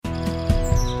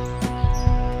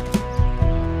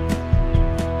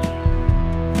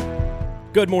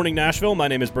Good morning, Nashville. My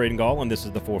name is Braden Gall, and this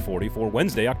is the 440 for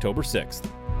Wednesday, October 6th.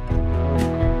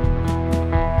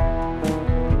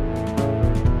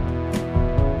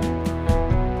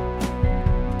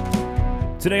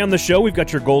 Today on the show, we've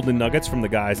got your Golden Nuggets from the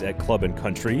guys at Club and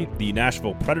Country. The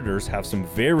Nashville Predators have some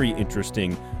very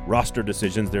interesting roster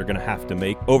decisions they're going to have to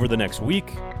make over the next week.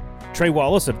 Trey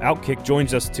Wallace of OutKick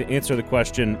joins us to answer the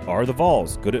question, are the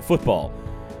Vols good at football?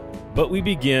 But we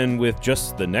begin with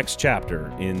just the next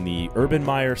chapter in the Urban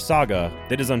Meyer Saga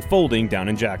that is unfolding down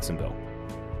in Jacksonville.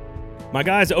 My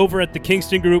guys over at the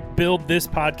Kingston Group build this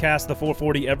podcast, the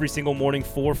 440, every single morning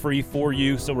for free for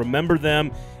you. So remember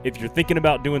them. If you're thinking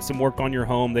about doing some work on your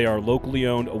home, they are a locally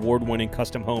owned, award-winning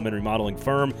custom home and remodeling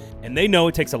firm. And they know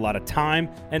it takes a lot of time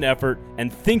and effort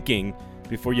and thinking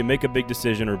before you make a big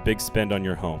decision or big spend on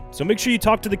your home. So make sure you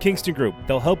talk to the Kingston Group.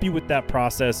 They'll help you with that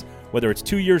process, whether it's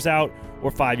 2 years out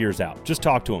or 5 years out. Just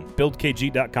talk to them.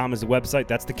 BuildKG.com is the website.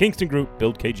 That's the Kingston Group,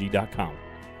 BuildKG.com.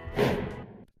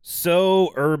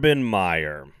 So, Urban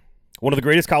Meyer, one of the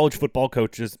greatest college football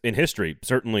coaches in history,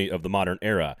 certainly of the modern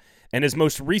era, and his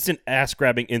most recent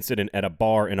ass-grabbing incident at a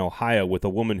bar in Ohio with a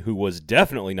woman who was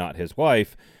definitely not his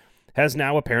wife has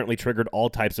now apparently triggered all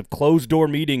types of closed-door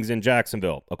meetings in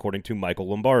Jacksonville, according to Michael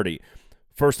Lombardi.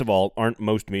 First of all, aren't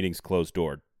most meetings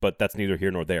closed-doored? But that's neither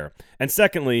here nor there. And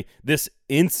secondly, this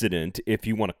incident, if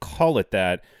you want to call it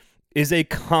that, is a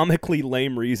comically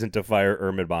lame reason to fire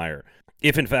Urban Meyer,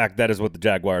 if in fact that is what the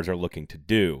Jaguars are looking to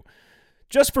do.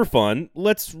 Just for fun,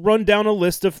 let's run down a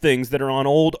list of things that are on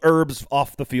old Urb's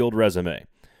off-the-field resume.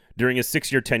 During his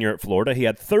 6-year tenure at Florida, he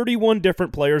had 31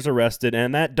 different players arrested,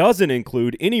 and that doesn't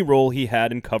include any role he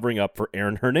had in covering up for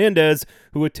Aaron Hernandez,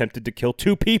 who attempted to kill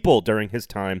 2 people during his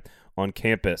time on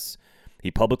campus.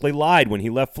 He publicly lied when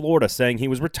he left Florida, saying he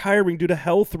was retiring due to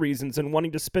health reasons and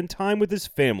wanting to spend time with his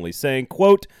family, saying,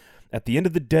 quote, "At the end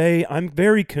of the day, I'm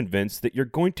very convinced that you're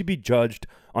going to be judged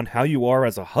on how you are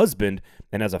as a husband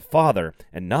and as a father,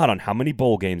 and not on how many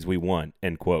bowl games we won,"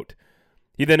 end quote.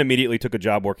 He then immediately took a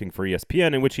job working for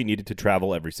ESPN, in which he needed to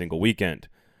travel every single weekend.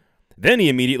 Then he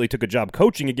immediately took a job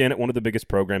coaching again at one of the biggest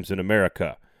programs in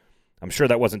America. I'm sure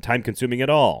that wasn't time-consuming at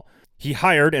all. He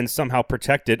hired and somehow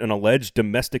protected an alleged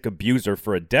domestic abuser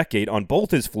for a decade on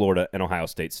both his Florida and Ohio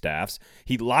State staffs.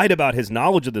 He lied about his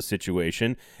knowledge of the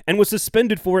situation and was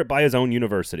suspended for it by his own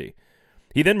university.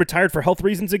 He then retired for health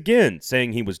reasons again,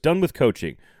 saying he was done with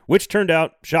coaching, which turned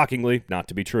out, shockingly, not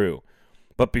to be true.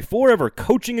 But before ever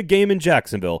coaching a game in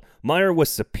Jacksonville, Meyer was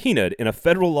subpoenaed in a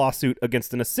federal lawsuit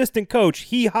against an assistant coach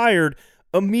he hired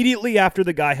immediately after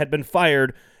the guy had been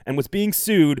fired and was being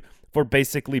sued for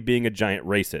basically being a giant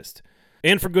racist.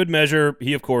 And for good measure,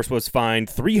 he of course was fined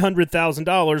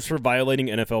 $300,000 for violating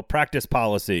NFL practice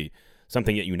policy,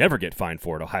 something that you never get fined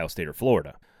for at Ohio State or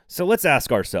Florida. So let's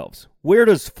ask ourselves, where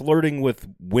does flirting with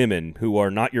women who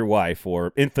are not your wife,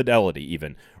 or infidelity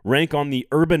even, rank on the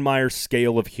Urban Meyer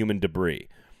scale of human debris?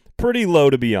 Pretty low,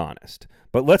 to be honest.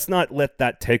 But let's not let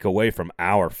that take away from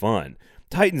our fun.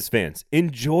 Titans fans,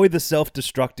 enjoy the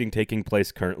self-destructing taking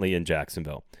place currently in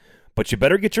Jacksonville. But you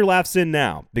better get your laughs in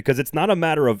now, because it's not a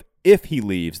matter of if he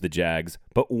leaves the Jags,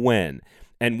 but when.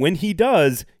 And when he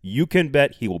does, you can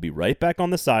bet he will be right back on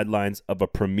the sidelines of a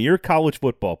premier college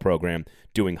football program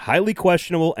doing highly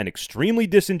questionable and extremely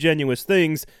disingenuous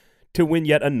things to win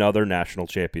yet another national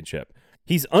championship.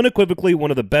 He's unequivocally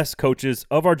one of the best coaches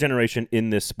of our generation in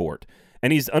this sport,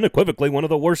 and he's unequivocally one of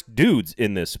the worst dudes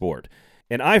in this sport.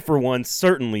 And I, for one,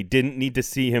 certainly didn't need to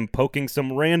see him poking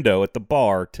some rando at the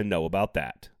bar to know about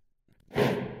that.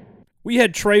 We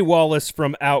had Trey Wallace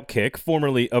from OutKick,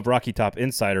 formerly of Rocky Top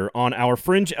Insider, on our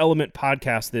Fringe Element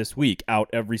podcast this week, out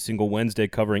every single Wednesday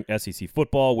covering SEC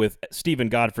football with Stephen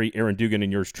Godfrey, Aaron Dugan,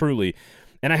 and yours truly.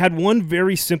 And I had one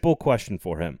very simple question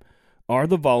for him. Are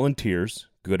the Volunteers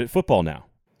good at football now?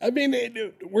 I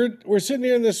mean, we're sitting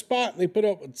here in this spot, and they put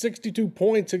up 62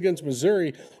 points against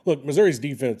Missouri. Look, Missouri's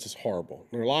defense is horrible.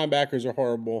 Their linebackers are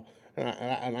horrible.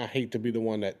 And I hate to be the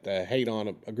one that hate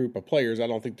on a group of players. I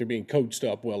don't think they're being coached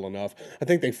up well enough. I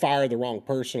think they fired the wrong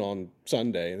person on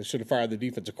Sunday. They should have fired the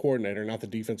defensive coordinator, not the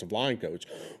defensive line coach.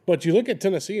 But you look at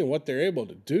Tennessee and what they're able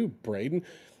to do, Braden.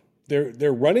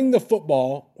 They're running the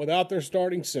football without their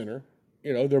starting center.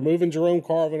 You know, they're moving Jerome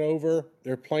Carvin over.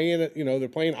 They're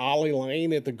playing Ollie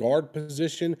Lane at the guard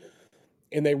position,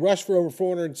 and they rush for over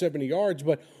 470 yards.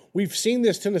 But we've seen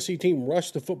this Tennessee team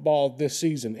rush the football this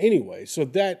season anyway. So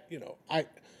that,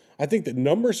 I think the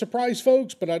numbers surprise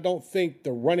folks, but I don't think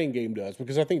the running game does,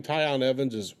 because I think Tyon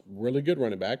Evans is really good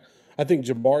running back. I think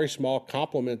Jabari Small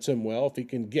complements him well if he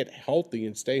can get healthy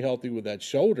and stay healthy with that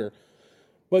shoulder.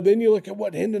 But then you look at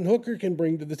what Hendon Hooker can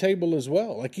bring to the table as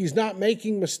well. Like, he's not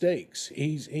making mistakes.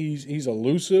 He's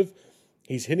elusive.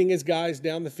 He's hitting his guys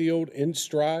down the field in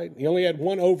stride. He only had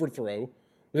one overthrow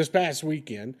this past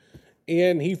weekend,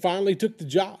 and he finally took the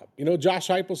job. Josh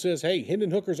Heupel says, hey,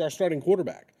 Hendon Hooker's our starting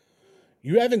quarterback.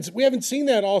 We haven't seen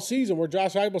that all season where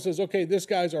Josh Heupel says, okay, this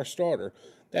guy's our starter.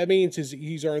 That means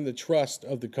he's earned the trust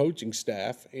of the coaching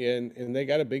staff, and they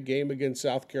got a big game against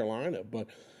South Carolina. But,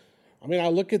 I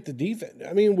look at the defense.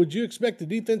 Would you expect the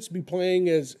defense to be playing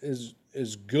as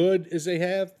good as they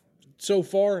have so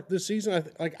far this season?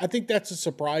 I think that's a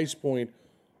surprise point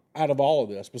out of all of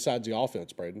this besides the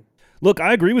offense, Braden. Look,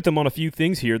 I agree with them on a few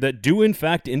things here that do in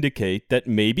fact indicate that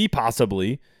maybe,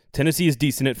 possibly, Tennessee is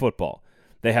decent at football.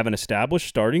 They have an established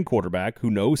starting quarterback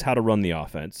who knows how to run the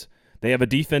offense. They have a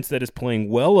defense that is playing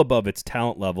well above its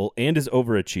talent level and is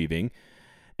overachieving.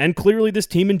 And clearly this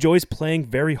team enjoys playing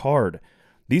very hard.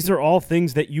 These are all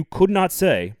things that you could not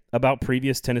say about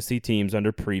previous Tennessee teams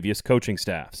under previous coaching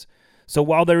staffs. So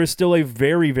while there is still a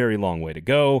very, very long way to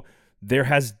go, there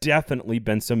has definitely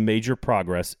been some major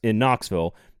progress in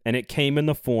Knoxville, and it came in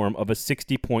the form of a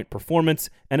 60-point performance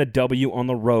and a W on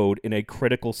the road in a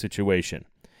critical situation.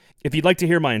 If you'd like to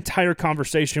hear my entire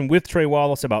conversation with Trey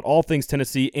Wallace about all things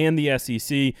Tennessee and the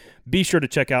SEC, be sure to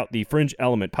check out the Fringe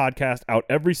Element podcast out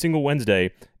every single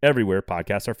Wednesday, everywhere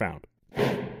podcasts are found.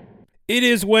 It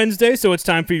is Wednesday, so it's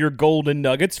time for your Golden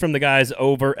Nuggets from the guys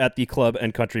over at the Club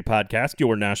and Country Podcast,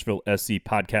 your Nashville SC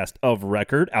podcast of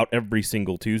record, out every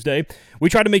single Tuesday. We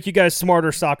try to make you guys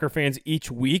smarter soccer fans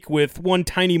each week with one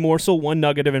tiny morsel, one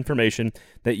nugget of information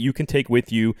that you can take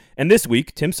with you. And this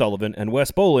week, Tim Sullivan and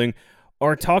Wes Bowling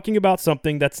are talking about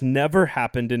something that's never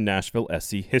happened in Nashville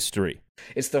SC history.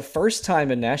 It's the first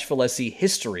time in Nashville SC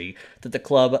history that the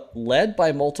club led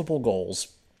by multiple goals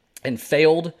and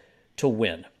failed to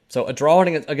win. So a draw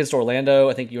against Orlando,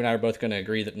 I think you and I are both going to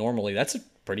agree that normally that's a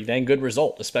pretty dang good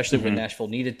result, especially when Nashville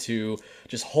needed to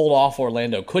just hold off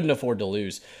Orlando, couldn't afford to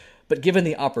lose. But given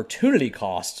the opportunity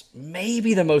cost,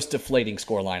 maybe the most deflating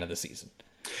scoreline of the season.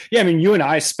 Yeah, you and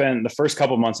I spent the first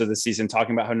couple months of the season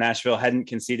talking about how Nashville hadn't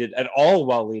conceded at all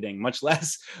while leading, much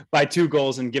less by 2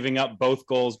 goals and giving up both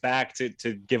goals back to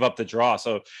give up the draw.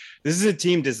 So this is a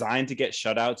team designed to get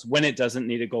shutouts when it doesn't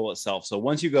need a goal itself. So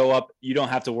once you go up, you don't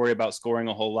have to worry about scoring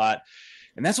a whole lot.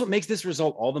 And that's what makes this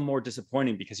result all the more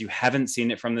disappointing, because you haven't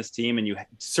seen it from this team, and you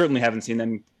certainly haven't seen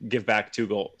them give back 2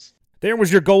 goals. There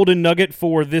was your golden nugget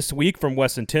for this week from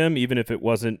Wes and Tim, even if it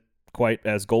wasn't quite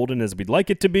as golden as we'd like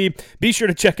it to be. Be sure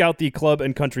to check out the Club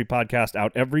and Country Podcast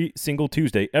out every single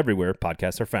Tuesday, everywhere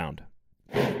podcasts are found.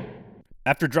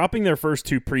 After dropping their first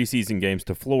 2 preseason games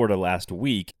to Florida last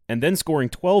week, and then scoring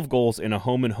 12 goals in a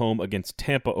home-and-home against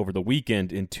Tampa over the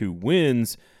weekend in 2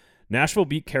 wins, Nashville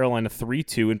beat Carolina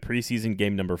 3-2 in preseason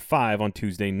game number 5 on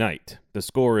Tuesday night. The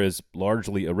score is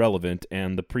largely irrelevant,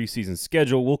 and the preseason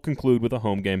schedule will conclude with a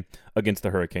home game against the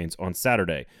Hurricanes on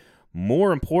Saturday.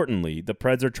 More importantly, the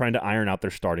Preds are trying to iron out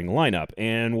their starting lineup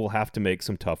and will have to make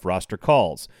some tough roster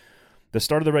calls. The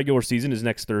start of the regular season is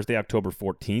next Thursday, October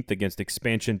 14th, against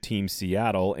expansion team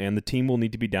Seattle, and the team will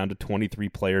need to be down to 23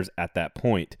 players at that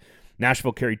point.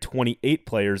 Nashville carried 28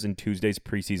 players in Tuesday's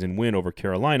preseason win over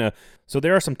Carolina, so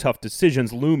there are some tough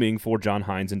decisions looming for John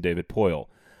Hines and David Poyle.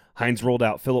 Hines rolled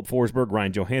out Philip Forsberg,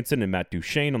 Ryan Johansson, and Matt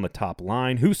Duchene on the top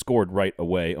line, who scored right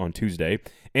away on Tuesday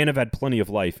and have had plenty of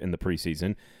life in the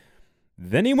preseason.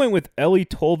 Then he went with Ellie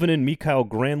Tolvanen, Mikael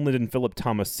Granlund, and Philip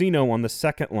Tomasino on the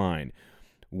second line,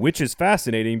 which is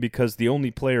fascinating because the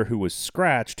only player who was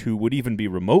scratched who would even be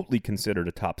remotely considered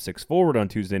a top 6 forward on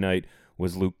Tuesday night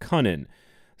was Luke Cunnin.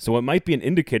 So it might be an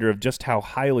indicator of just how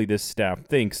highly this staff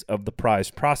thinks of the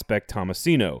prized prospect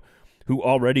Tomasino, who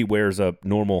already wears a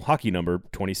normal hockey number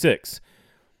 26.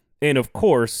 And of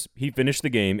course, he finished the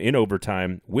game in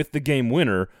overtime with the game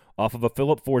winner off of a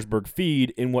Philip Forsberg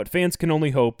feed in what fans can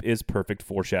only hope is perfect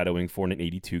foreshadowing for an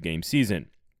 82-game season.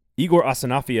 Igor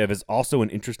Asanafiev is also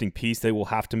an interesting piece they will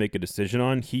have to make a decision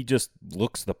on. He just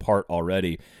looks the part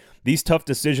already. These tough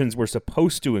decisions were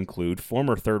supposed to include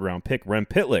former third-round pick Rem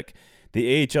Pitlick.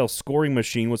 The AHL scoring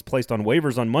machine was placed on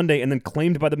waivers on Monday and then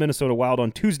claimed by the Minnesota Wild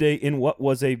on Tuesday in what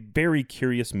was a very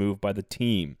curious move by the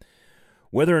team.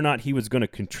 Whether or not he was going to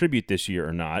contribute this year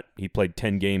or not, he played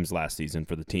 10 games last season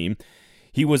for the team.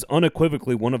 He was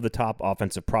unequivocally one of the top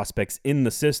offensive prospects in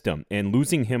the system, and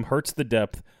losing him hurts the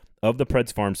depth of the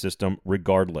Preds farm system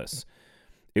regardless.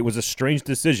 It was a strange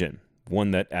decision,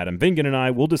 one that Adam Vingan and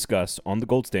I will discuss on The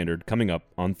Gold Standard coming up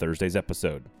on Thursday's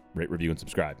episode. Rate, review, and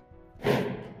subscribe.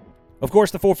 Of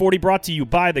course, the 440 brought to you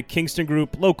by the Kingston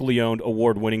Group, locally owned,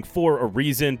 award-winning for a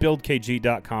reason.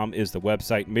 BuildKG.com is the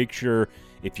website. Make sure,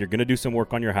 if you're going to do some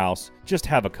work on your house, just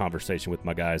have a conversation with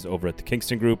my guys over at the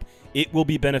Kingston Group. It will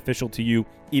be beneficial to you,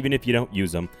 even if you don't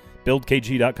use them.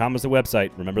 BuildKG.com is the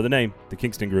website. Remember the name, the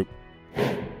Kingston Group.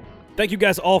 Thank you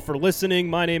guys all for listening.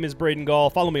 My name is Braden Gall.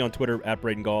 Follow me on Twitter at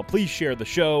Braden Gall. Please share the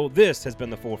show. This has been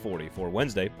the 440 for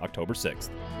Wednesday, October 6th.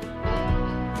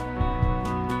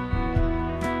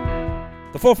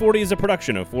 The 440 is a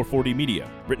production of 440 Media,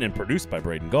 written and produced by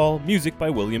Braden Gall, music by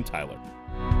William Tyler.